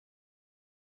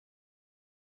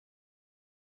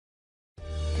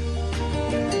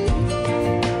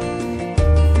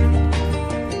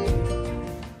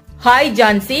Hi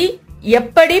Jhansi,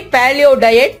 எப்படி paleo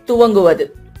diet துவங்குவது?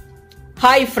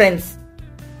 Hi friends,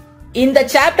 இந்த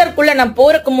சாப்டருக்குள்ள நான்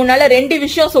போறதுக்கு முன்னால ரெண்டு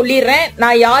விஷயம் சொல்லிடுறேன்.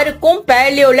 நான் யாருக்கும்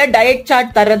பேலியோல டயட்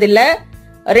சார்ட் தர்றதில்ல.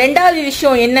 ரெண்டாவது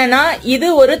விஷயம் என்னன்னா, இது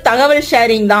ஒரு தகவல்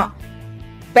ஷேரிங் தான்.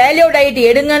 பேலியோ டயட்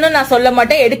எடுங்கன்னு நான் சொல்ல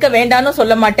மாட்டேன், எடுக்க வேண்டாம்னு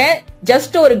சொல்ல மாட்டேன்.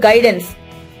 ஜஸ்ட் ஒரு கைடன்ஸ்.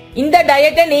 இந்த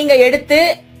டயட்டை நீங்க எடுத்து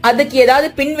அதுக்கு ஏதாவது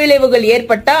பின்விளைவுகள்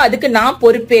ஏற்பட்டா அதுக்கு நான்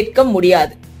பொறுப்பேற்க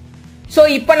முடியாது. சோ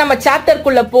இப்ப நம்ம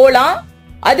சாப்டருக்குள்ள போலாம்.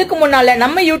 அதுக்கு முன்னால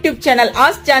நம்ம யூடியூப் சேனல்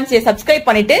ஆஸ்க் ஜான்சியை சப்ஸ்கிரைப்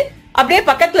பண்ணிட்டு அப்படியே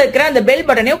பக்கத்துல இருக்கிற அந்த பெல்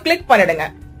பட்டனையும் கிளிக் பண்ணிடுங்க.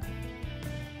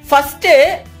 ஃபர்ஸ்ட்,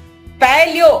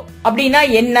 பேலியோ அப்படின்னா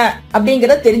என்ன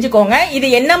அப்படிங்கறத தெரிஞ்சுக்கோங்க. இது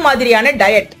என்ன மாதிரியான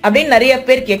டயட் அப்படின்னு நிறைய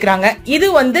பேர் கேக்குறாங்க.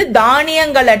 இது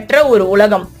தானியங்களற்ற ஒரு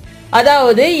உலகம்.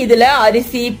 அதாவது இதுல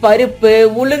அரிசி, பருப்பு,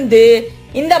 உளுந்து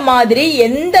இந்த மாதிரி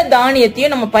எந்த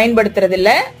தானியத்தையும் நம்ம பயன்படுத்துறது இல்ல.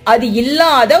 அது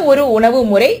இல்லாத ஒரு உணவு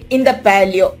முறை இந்த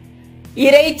பேலியோ.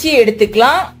 இறைச்சி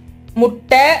எடுத்துக்கலாம்,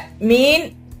 முட்டை, மீன்,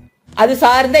 அது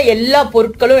சார்ந்த எல்லா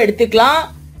பொருட்களும் எடுத்துக்கலாம்.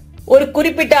 ஒரு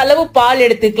குறிப்பிட்ட அளவு பால்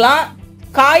எடுத்துக்கலாம்.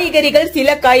 காய்கறிகள்,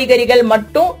 சில காய்கறிகள்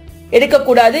மட்டும்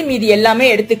எடுக்கக்கூடாது, மீதி எல்லாமே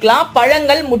எடுத்துக்கலாம்.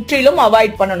 பழங்கள் முற்றிலும்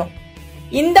அவாய்ட் பண்ணணும்.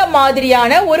 இந்த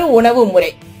மாதிரியான ஒரு உணவு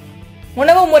முறை.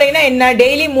 உணவு முறைனா என்ன?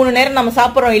 டெய்லி 3 நேரம் நம்ம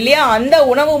சாப்பிடுறோம் இல்லையா? அந்த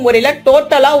உணவு முறையில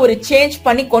டோட்டலா ஒரு சேஞ்ச்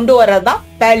பண்ணி கொண்டு வர்றதுதான்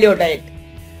பேலியோ டயட்.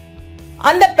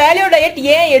 அந்த பேலியோ டயட்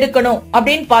ஏன் எடுக்கணும்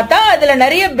அப்படின்னு பார்த்தா அதுல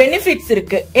நிறைய பெனிஃபிட்ஸ்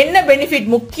இருக்கு. என்ன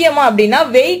பெனிஃபிட் முக்கியமா அப்படின்னா,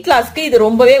 வெயிட் லாஸ்க்கு இது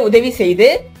ரொம்பவே உதவி செய்யுது.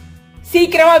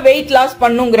 சீக்கிரமா வெயிட் லாஸ்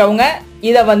பண்ணுங்கிறவங்க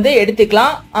இத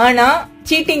எடுத்துக்கலாம். ஆனா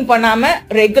சீட்டிங் பண்ணாம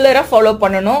ரெகுலரா ஃபாலோ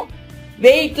பண்ணணும்.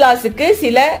 வெயிட் லாஸுக்கு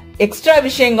சில எக்ஸ்ட்ரா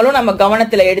விஷயங்களும் நம்ம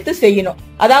கவனத்துல எடுத்து செய்யணும்.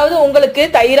 அதாவது உங்களுக்கு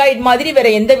தைராய்டு மாதிரி வேற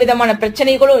எந்த விதமான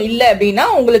பிரச்சனைகளும் இல்ல அப்படின்னா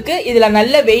உங்களுக்கு இதுல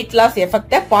நல்ல வெயிட் லாஸ்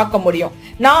எஃபெக்ட பார்க்க முடியும்.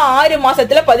 நான் 6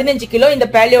 மாசத்துல 15 கிலோ இந்த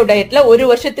பேலியோ டயட்ல 1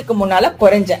 வருஷத்துக்கு முன்னால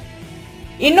குறைஞ்சேன்.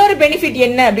 இன்னொரு பெனிஃபிட்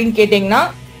என்ன அப்படின்னு கேட்டீங்கன்னா,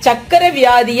 சக்கரை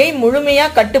வியாதியை முழுமையா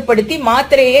கட்டுப்படுத்தி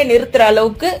மாத்திரையே நிறுத்துற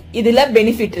அளவுக்கு இதுல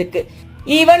பெனிஃபிட் இருக்கு.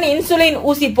 ஈவன் இன்சுலின்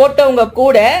ஊசி போட்டவங்க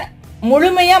கூட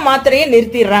முழுமையா மாத்திரையை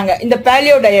நிறுத்திடுறாங்க இந்த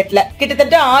பேலியோ டயட்ல.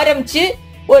 கிட்டத்தட்ட ஆரம்பிச்சு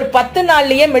ஒரு 10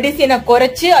 நாள்லயே மெடிசினை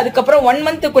குறைச்சு அதுக்கப்புறம் 1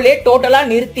 மந்த்துக்குள்ளேயே டோட்டலா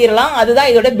நிறுத்திடலாம். அதுதான்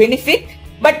இதோட பெனிஃபிட்.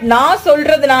 பட் நான்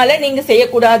சொல்றதுனால நீங்க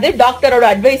செய்யக்கூடாது. டாக்டரோட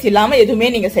அட்வைஸ் இல்லாம எதுவுமே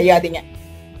நீங்க செய்யாதீங்க.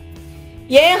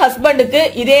 என் ஹஸ்பண்டுக்கு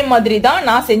இதே மாதிரி தான்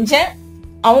நான் செஞ்சேன்.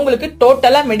 அவங்களுக்கு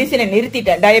டோட்டலா மெடிசினை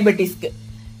நிறுத்திட்டேன் டயபெட்டிஸ்க்கு.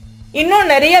 இன்னும்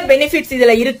நிறைய பெனிஃபிட்ஸ்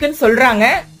இதுல இருக்குன்னு சொல்றாங்க.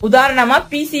 உதாரணமா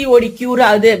பிசிஓடி கியூர்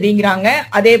ஆகுது அப்படிங்கிறாங்க.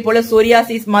 அதே போல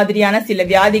சோரியாசிஸ் மாதிரியான சில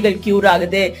வியாதிகள் கியூர்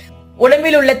ஆகுது.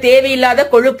 உடம்பில் உள்ள தேவையில்லாத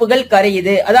கொழுப்புகள்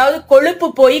கரையுது. அதாவது கொழுப்பு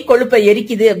போய் கொழுப்பை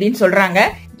எரிக்குது அப்படின்னு சொல்றாங்க.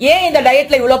 ஏன் இந்த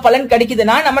டயட்ல இவ்வளவு பலன்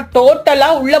கிடைக்குதுன்னா, நம்ம டோட்டலா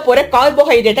உள்ள போற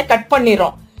கார்போஹைட்ரேட்டை கட்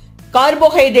பண்ணிடுறோம்.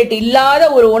 கார்போஹைட்ரேட் இல்லாத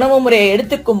ஒரு உணவு முறையை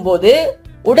எடுத்துக்கும் போது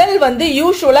உடல்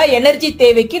யூசுவலா எனர்ஜி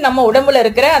தேவைக்கு நம்ம உடம்புல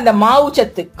இருக்கிற அந்த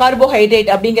மாவுச்சத்து, கார்போஹைட்ரேட்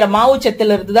அப்படிங்கிற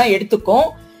மாவுச்சத்துல இருந்து தான் எடுத்துக்கும்.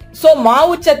 சோ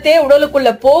மாவுச்சத்தே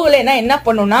உடலுக்குள்ள போகலைன்னா என்ன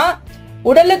பண்ணும்னா,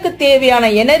 உடலுக்கு தேவையான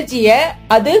எனர்ஜிய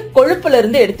அது கொழுப்புல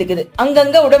இருந்து எடுத்துக்குது.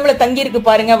 அங்கங்க உடம்புல தங்கி இருக்கு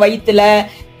பாருங்க, வயிற்றுல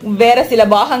வேற சில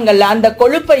பாகங்கள்ல அந்த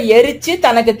கொழுப்பை எரிச்சு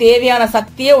தனக்கு தேவையான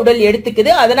சக்தியை உடல்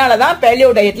எடுத்துக்குது. அதனாலதான் பேலியோ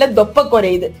டயட்ல தொப்பை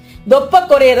குறையுது. தொப்பை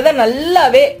குறையறத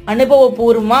நல்லாவே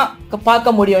அனுபவபூர்வமா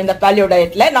பார்க்க முடியும் இந்த பேலியோ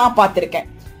டயட்ல. நான் பார்த்திருக்கேன்.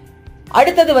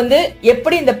 அடுத்தது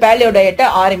எப்படி இந்த பேலியோ டயட்டை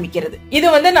ஆரம்பிக்கிறது.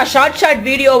 இது நான் ஷார்ட்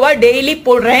வீடியோவா டெய்லி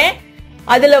போடுறேன்.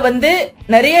 அதுல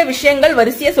நிறைய விஷயங்கள்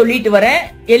வரிசையா சொல்லிட்டு வரேன்.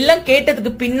 எல்லாம்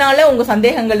கேட்டதுக்கு பின்னால உங்க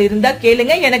சந்தேகங்கள் இருந்தா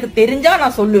கேளுங்க, எனக்கு தெரிஞ்சா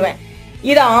நான் சொல்லுவேன்.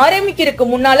 இத ஆரம்பிக்கிறதுக்கு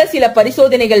முன்னால சில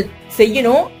பரிசோதனைகள்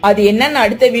செய்யணும். அது என்னன்னு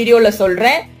அடுத்த வீடியோல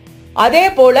சொல்றேன். அதே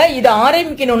போல இத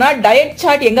ஆரம்பிக்கணும்னா டயட்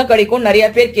சார்ட் எங்க கிடைக்கும் நிறைய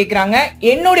பேர் கேக்குறாங்க.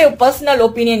 என்னுடைய பர்சனல்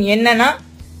ஒப்பீனியன் என்னன்னா,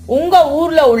 உங்க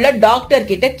ஊர்ல உள்ள டாக்டர்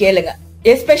கிட்ட கேளுங்க.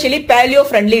 Especially paleo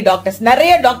friendly doctors.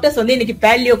 நிறைய டாக்டர்ஸ் இன்னைக்கு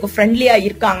பேலியோக்கு ஃப்ரெண்ட்லியா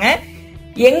இருக்காங்க.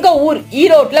 எங்க ஊர்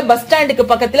ஈரோட்ல பஸ் ஸ்டாண்டுக்கு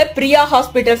பக்கத்துல Priya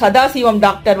hospital Sadasivam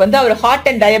doctor our heart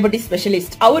and diabetes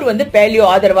specialist. Our paleo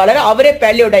ஆதரவாளர். அவரே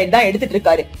பேலியோ டயட் தான் எடுத்துட்டு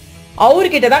இருக்காரு.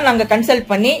 அவர்கிட்ட தான் நாங்க கன்சல்ட்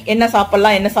பண்ணி என்ன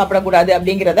சாப்பிடலாம் என்ன சாப்பிடக்கூடாது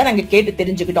அப்படிங்கறத நாங்க கேட்டு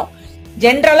தெரிஞ்சுக்கிட்டோம்.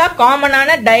 ஜென்ரலா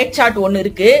காமனான டயட் சார்ட் ஒன்னு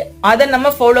இருக்கு, அதை நம்ம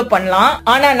ஃபாலோ பண்ணலாம்.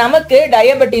 ஆனா நமக்கு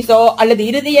டயபெட்டிஸோ அல்லது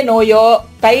இருதய நோயோ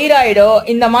தைராய்டோ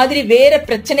இந்த மாதிரி வேற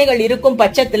பிரச்சனைகள் இருக்கும்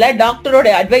பட்சத்துல டாக்டரோட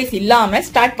அட்வைஸ் இல்லாம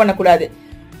ஸ்டார்ட் பண்ணக்கூடாது.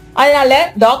 அதனால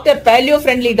டாக்டர், பேலியோ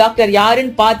ஃப்ரெண்ட்லி டாக்டர்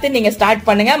யாருன்னு பார்த்து நீங்க ஸ்டார்ட்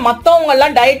பண்ணுங்க. மத்தவங்க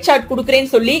எல்லாம் டயட் சார்ட்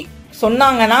குடுக்கறேன்னு சொல்லி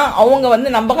சொன்னாங்கன்னா அவங்க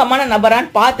நம்பகமான நபரான்னு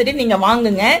பார்த்துட்டு நீங்க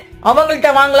வாங்குங்க. அவங்கள்ட்ட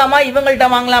வாங்கலாமா இவங்கள்ட்ட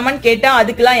வாங்கலாமான்னு கேட்டா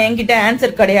அதுக்கெல்லாம் என்கிட்ட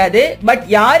ஆன்சர் கிடையாது. பட்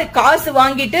யாரு காசு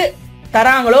வாங்கிட்டு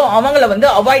தராங்களோ அவங்கள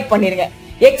அவாய்ட் பண்ணிருங்க.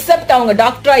 எக்ஸப்ட் அவங்க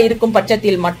டாக்டரா இருக்கும்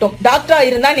பட்சத்தில் மட்டும். டாக்டரா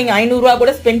இருந்தா நீங்க 500 ரூபாய்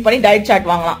கூட ஸ்பெண்ட் பண்ணி டயட் சார்ட்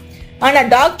வாங்கலாம். ஆனா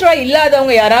டாக்டரா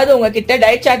இல்லாதவங்க யாராவது உங்ககிட்ட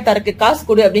டயட் சார்ட் தரக்கு காசு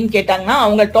கொடு அப்படின்னு கேட்டாங்கன்னா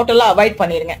அவங்க டோட்டலா அவாய்ட்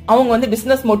பண்ணிருங்க. அவங்க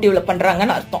பிசினஸ் மோட்டிவ்ல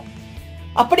பண்றாங்கன்னு அர்த்தம்.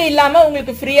 அப்படி இல்லாம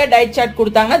உங்களுக்கு ஃப்ரீயா டயட் சார்ட்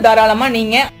கொடுத்தாங்கன்னா தாராளமா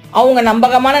நீங்க அவங்க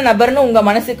நம்பகமான நபர்னு உங்க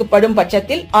மனசுக்கு படும்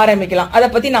பட்சத்தில் ஆரம்பிக்கலாம். அத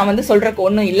பத்தி நான் சொல்றதுக்கு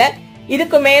ஒண்ணும் இல்ல.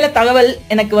 இதுக்கு மேல தகவல்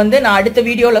எனக்கு நான் அடுத்த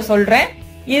வீடியோல சொல்றேன்.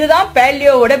 இதுதான்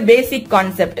பேலியோவோட பேசிக்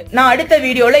கான்செப்ட். நான் அடுத்த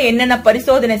வீடியோல என்னென்ன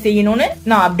பரிசோதனை செய்யணும்னு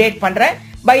நான் அப்டேட் பண்றேன்.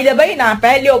 பை த பை நான்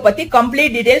பேலியோ பத்தி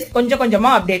கம்ப்ளீட் டீடைல்ஸ் கொஞ்சம்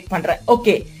கொஞ்சமா அப்டேட் பண்றேன்.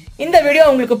 ஓகே, இந்த வீடியோ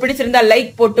உங்களுக்கு பிடிச்சிருந்தா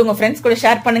லைக் போட்டு உங்க ஃப்ரெண்ட்ஸ் கூட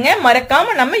ஷேர் பண்ணுங்க.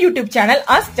 மறக்காம நம்ம யூடியூப் சேனல்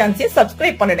ஆஸ்க் ஜான்சியை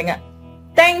சப்ஸ்கிரைப் பண்ணிடுங்க.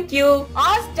 தேங்க்யூ.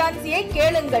 ஆஸ்க் ஜான்சியை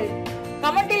கேளுங்கள்.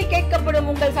 கமெண்டில் கேட்கப்படும்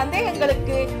உங்கள்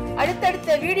சந்தேகங்களுக்கு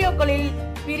அடுத்தடுத்த வீடியோக்களில்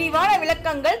விரிவான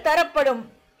விளக்கங்கள்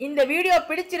தரப்படும். இந்த வீடியோ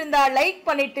பிடிச்சிருந்தா லைக்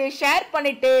பண்ணிட்டு ஷேர்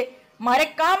பண்ணிட்டு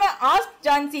மறக்காம ஆஸ்க்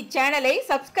ஜான்சி சேனலை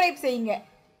சப்ஸ்கிரைப் செய்யுங்க.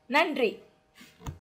 நன்றி.